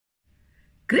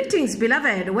Greetings,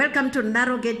 beloved. Welcome to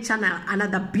Narrow Gate Channel.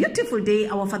 Another beautiful day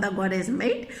our Father God has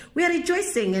made. We are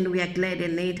rejoicing and we are glad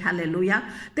in it. Hallelujah.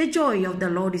 The joy of the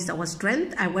Lord is our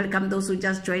strength. I welcome those who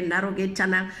just joined Narrow Gate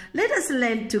Channel. Let us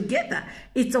learn together.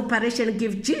 It's Operation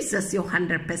Give Jesus Your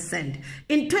 100%.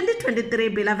 In 2023,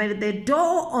 beloved, the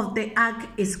door of the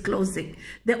ark is closing.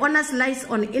 The onus lies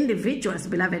on individuals,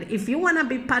 beloved. If you want to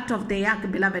be part of the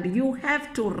ark, beloved, you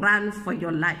have to run for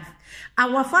your life.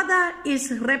 Our Father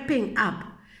is wrapping up.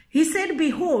 He said,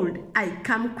 behold, I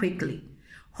come quickly.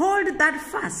 Hold that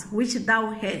fast which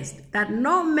thou hast, that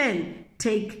no man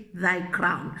take thy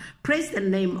crown. Praise the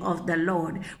name of the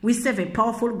Lord. We serve a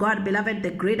powerful God, beloved,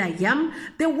 the great I am,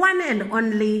 the one and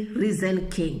only risen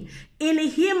King. In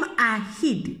him are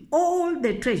hid all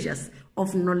the treasures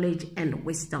of knowledge and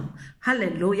wisdom.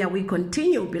 Hallelujah. We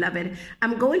continue, beloved.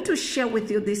 I'm going to share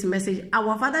with you this message.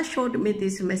 Our Father showed me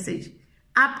this message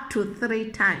up to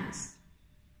 3 times.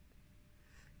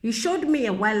 He showed me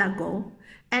a while ago,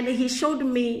 and he showed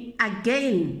me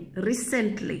again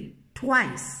recently,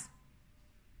 twice,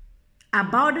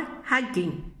 about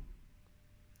hugging.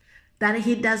 That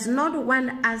he does not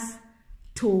want us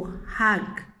to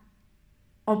hug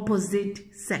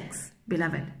opposite sex,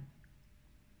 beloved.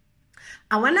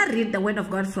 I want to read the word of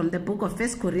God from the book of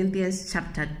 1 Corinthians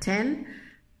chapter 10.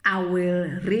 I will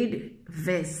read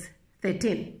verse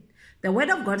 13. The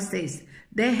word of God says,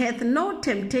 there hath no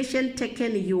temptation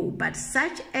taken you, but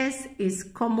such as is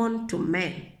common to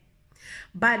men.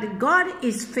 But God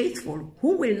is faithful,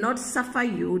 who will not suffer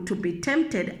you to be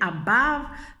tempted above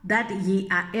that ye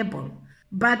are able,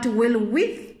 but will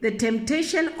with the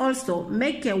temptation also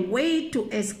make a way to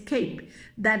escape,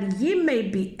 that ye may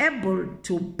be able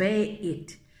to bear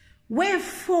it.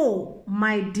 Wherefore,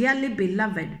 my dearly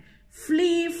beloved,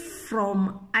 flee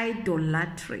from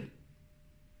idolatry.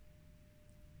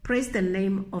 Praise the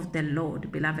name of the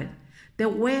Lord, beloved. The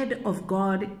word of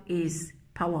God is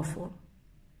powerful.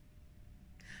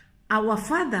 Our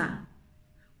Father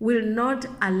will not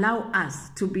allow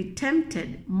us to be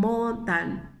tempted more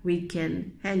than we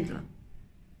can handle.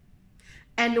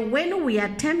 And when we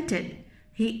are tempted,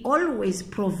 he always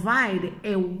provides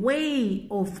a way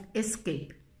of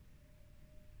escape.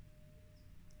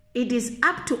 It is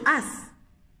up to us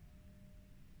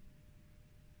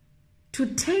to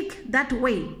take that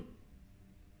way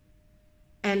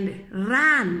and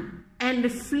run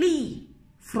and flee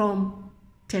from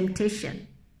temptation.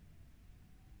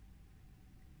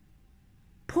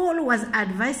 Paul was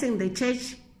advising the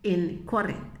church in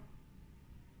Corinth.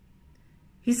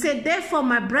 He said, therefore,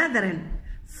 my brethren,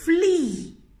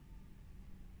 flee.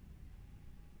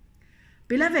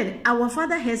 Beloved, our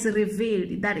Father has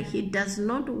revealed that he does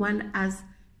not want us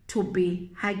to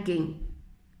be hugging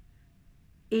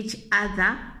each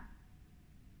other,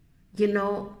 you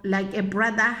know, like a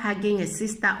brother hugging a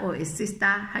sister or a sister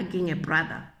hugging a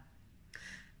brother.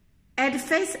 At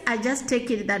first, I just take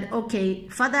it that, okay,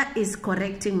 Father is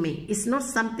correcting me. It's not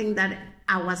something that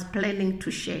I was planning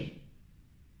to share.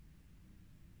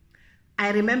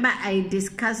 I remember I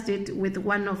discussed it with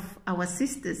one of our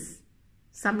sisters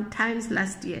sometimes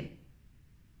last year.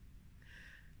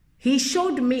 He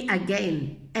showed me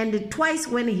again, and twice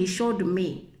when he showed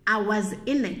me, I was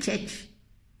in a church,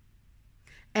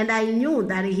 and I knew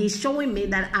that he's showing me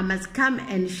that I must come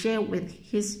and share with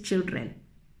his children.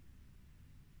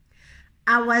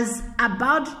 I was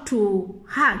about to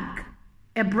hug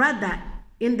a brother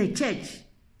in the church,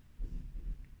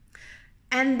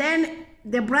 and then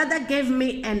the brother gave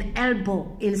me an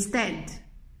elbow instead.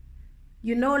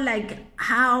 You know, like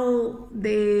how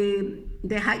the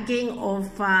hugging of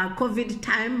COVID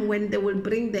time when they will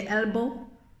bring the elbow?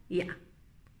 Yeah.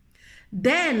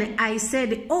 Then I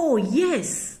said, oh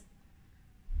yes,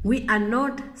 we are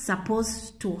not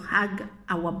supposed to hug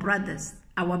our brothers,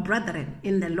 our brethren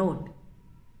in the Lord.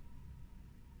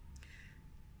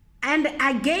 And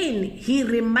again, he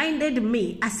reminded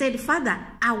me. I said, Father,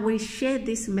 I will share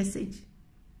this message.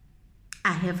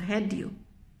 I have heard you.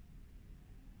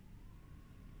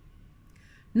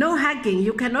 No hugging.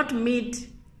 You cannot meet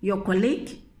your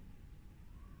colleague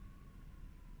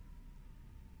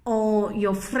or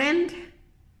your friend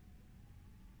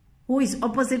who is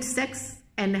opposite sex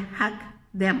and hug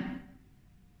them.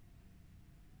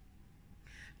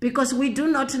 Because we do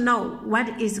not know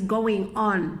what is going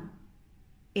on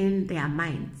in their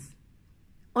minds.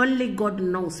 Only God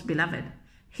knows, beloved.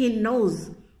 He knows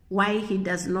why he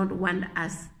does not want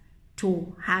us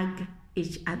to hug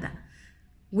each other.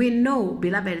 We know,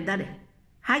 beloved, that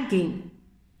hugging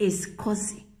is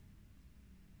cozy.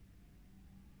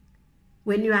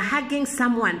 When you are hugging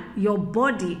someone, your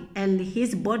body and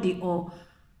his body, or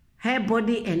her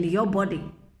body and your body,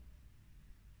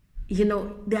 you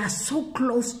know, they are so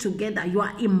close together. You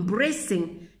are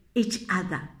embracing each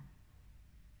other.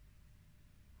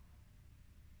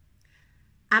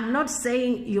 I'm not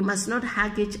saying you must not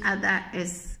hug each other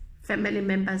as family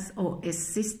members or as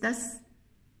sisters,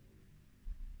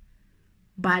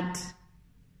 but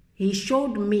he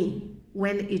showed me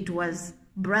when it was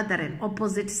brethren,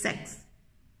 opposite sex,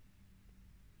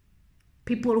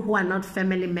 people who are not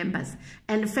family members.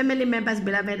 And family members,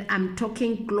 beloved, I'm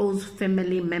talking close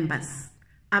family members.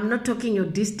 I'm not talking your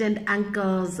distant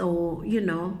uncles or, you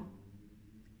know,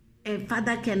 a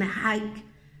father can hug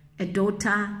a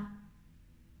daughter.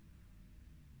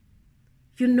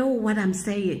 You know what I'm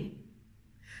saying?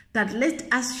 That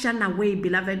let us shun away,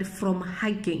 beloved, from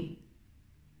hugging.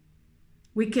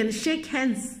 We can shake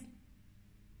hands,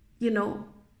 you know,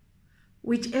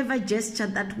 whichever gesture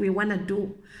that we want to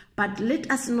do, but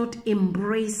let us not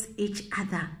embrace each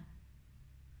other.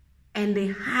 And the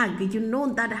hug, you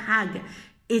know, that hug,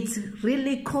 it's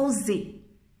really cozy.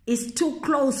 It's too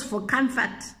close for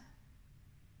comfort.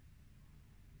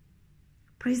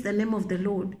 Praise the name of the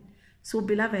Lord. So,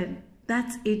 beloved,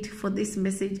 that's it for this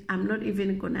message. I'm not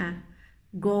even gonna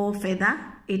go further.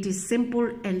 It is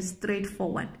simple and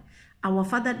straightforward. Our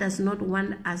Father does not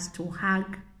want us to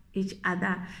hug each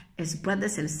other as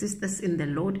brothers and sisters in the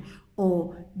Lord,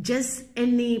 or just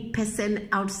any person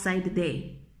outside there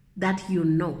that you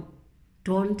know.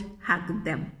 Don't hug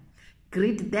them.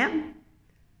 Greet them,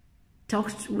 talk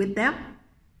with them,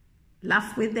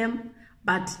 laugh with them,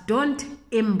 but don't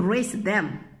embrace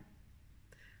them.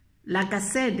 Like I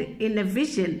said, in a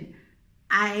vision,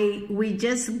 we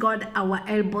just got our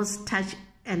elbows touched,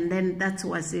 and then that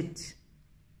was it.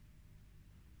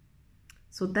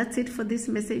 So that's it for this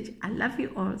message. I love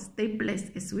you all. Stay blessed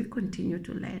as we continue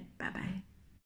to learn. Bye-bye.